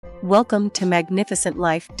Welcome to Magnificent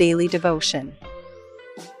Life Daily Devotion.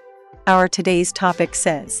 Our today's topic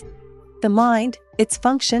says, the mind, its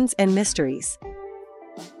functions and mysteries.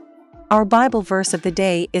 Our Bible verse of the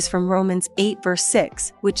day is from Romans 8 verse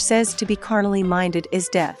 6, which says to be carnally minded is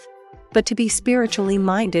death, but to be spiritually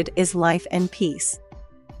minded is life and peace.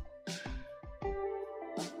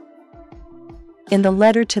 In the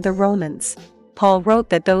letter to the Romans, Paul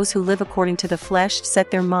wrote that those who live according to the flesh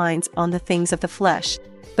set their minds on the things of the flesh,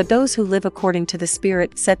 but those who live according to the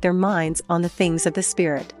Spirit set their minds on the things of the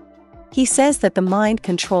Spirit. He says that the mind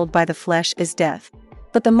controlled by the flesh is death,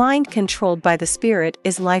 but the mind controlled by the Spirit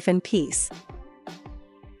is life and peace.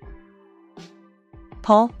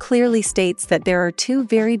 Paul clearly states that there are two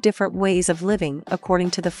very different ways of living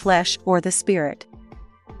according to the flesh or the Spirit.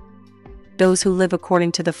 Those who live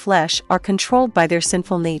according to the flesh are controlled by their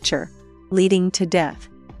sinful nature, leading to death.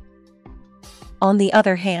 On the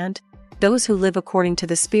other hand, those who live according to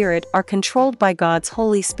the Spirit are controlled by God's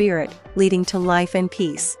Holy Spirit, leading to life and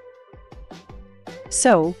peace.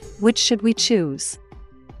 So, which should we choose?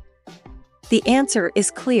 The answer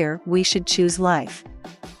is clear: we should choose life.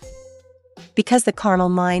 Because the carnal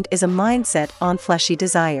mind is a mindset on fleshy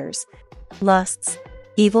desires, lusts,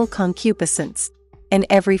 evil concupiscence, and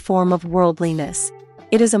every form of worldliness.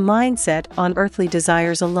 It is a mindset on earthly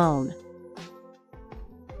desires alone.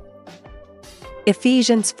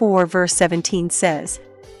 Ephesians 4 verse 17 says,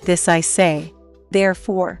 "This I say,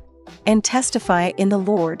 therefore, and testify in the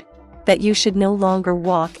Lord, that you should no longer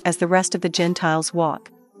walk as the rest of the Gentiles walk,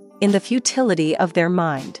 in the futility of their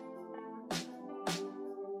mind."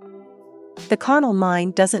 The carnal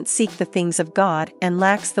mind doesn't seek the things of God and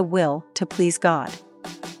lacks the will to please God.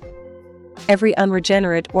 Every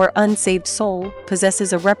unregenerate or unsaved soul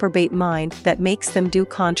possesses a reprobate mind that makes them do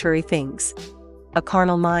contrary things. A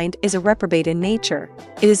carnal mind is a reprobate in nature.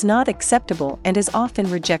 It is not acceptable and is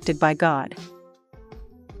often rejected by God.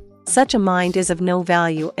 Such a mind is of no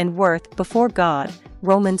value and worth before God,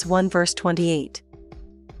 Romans 1 verse 28.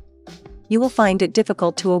 You will find it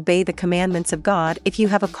difficult to obey the commandments of God if you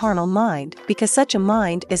have a carnal mind, because such a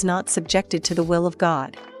mind is not subjected to the will of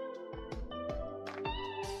God.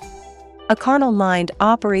 A carnal mind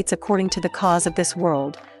operates according to the cause of this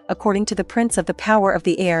world, according to the prince of the power of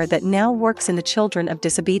the air that now works in the children of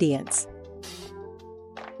disobedience.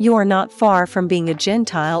 You are not far from being a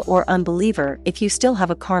Gentile or unbeliever if you still have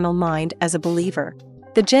a carnal mind as a believer.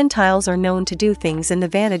 The Gentiles are known to do things in the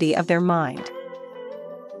vanity of their mind.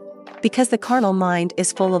 Because the carnal mind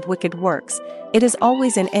is full of wicked works, it is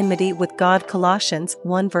always in enmity with God, Colossians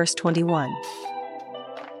 1 verse 21.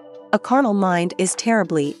 A carnal mind is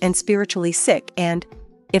terribly and spiritually sick and,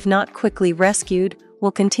 if not quickly rescued,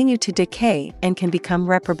 will continue to decay and can become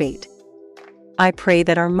reprobate. I pray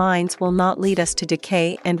that our minds will not lead us to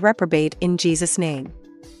decay and reprobate in Jesus' name.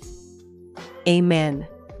 Amen.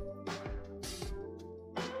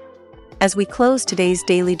 As we close today's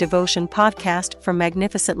daily devotion podcast from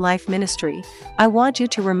Magnificent Life Ministry, I want you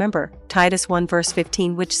to remember Titus 1 verse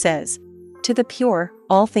 15, which says, "To the pure,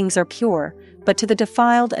 all things are pure, but to the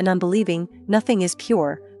defiled and unbelieving, nothing is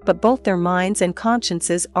pure, but both their minds and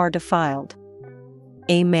consciences are defiled."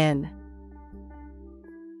 Amen.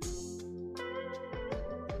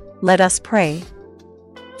 Let us pray.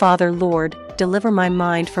 Father, Lord, deliver my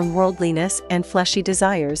mind from worldliness and fleshy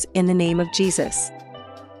desires in the name of Jesus.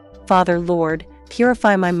 Father, Lord,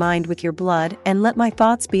 purify my mind with your blood and let my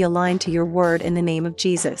thoughts be aligned to your word in the name of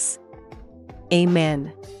Jesus.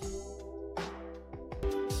 Amen.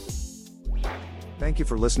 Thank you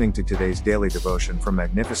for listening to today's daily devotion from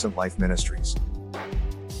Magnificent Life Ministries.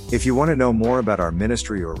 If you want to know more about our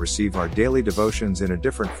ministry or receive our daily devotions in a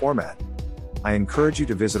different format, I encourage you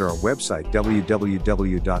to visit our website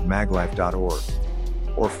www.maglife.org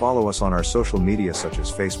or follow us on our social media such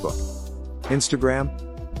as Facebook, Instagram,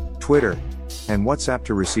 Twitter, and WhatsApp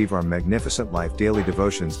to receive our Magnificent Life daily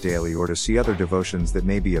devotions daily or to see other devotions that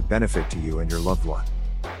may be a benefit to you and your loved one.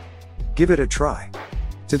 Give it a try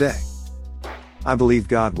today. I believe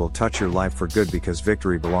God will touch your life for good because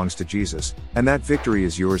victory belongs to Jesus, and that victory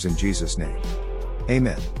is yours in Jesus' name.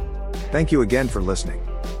 Amen. Thank you again for listening.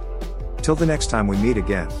 Till the next time we meet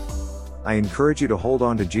again, I encourage you to hold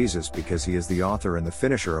on to Jesus because He is the author and the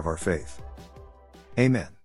finisher of our faith. Amen.